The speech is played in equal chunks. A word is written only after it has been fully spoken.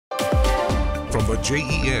From the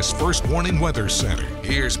JES First Warning Weather Center,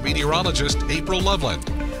 here's meteorologist April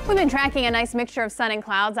Loveland. We've been tracking a nice mixture of sun and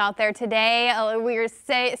clouds out there today. We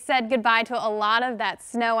said goodbye to a lot of that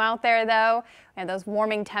snow out there, though. We had those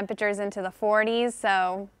warming temperatures into the 40s,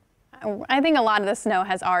 so I think a lot of the snow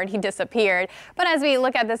has already disappeared. But as we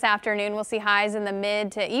look at this afternoon, we'll see highs in the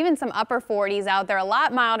mid to even some upper 40s out there, a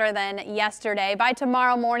lot milder than yesterday. By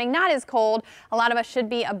tomorrow morning, not as cold. A lot of us should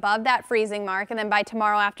be above that freezing mark. And then by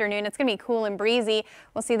tomorrow afternoon, it's going to be cool and breezy.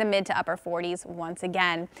 We'll see the mid to upper 40s once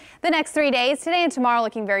again. The next 3 days, today and tomorrow,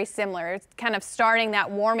 looking very similar. It's kind of starting that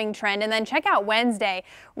warming trend. And then check out Wednesday.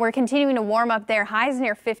 We're continuing to warm up there. Highs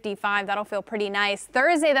near 55. That'll feel pretty nice.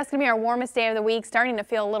 Thursday, that's going to be our warmest day of the week, starting to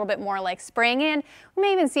feel a little bit more like spring, and we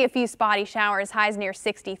may even see a few spotty showers, highs near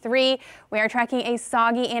 63. We are tracking a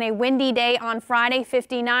soggy and a windy day on Friday,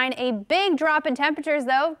 59. A big drop in temperatures,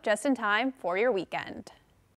 though, just in time for your weekend.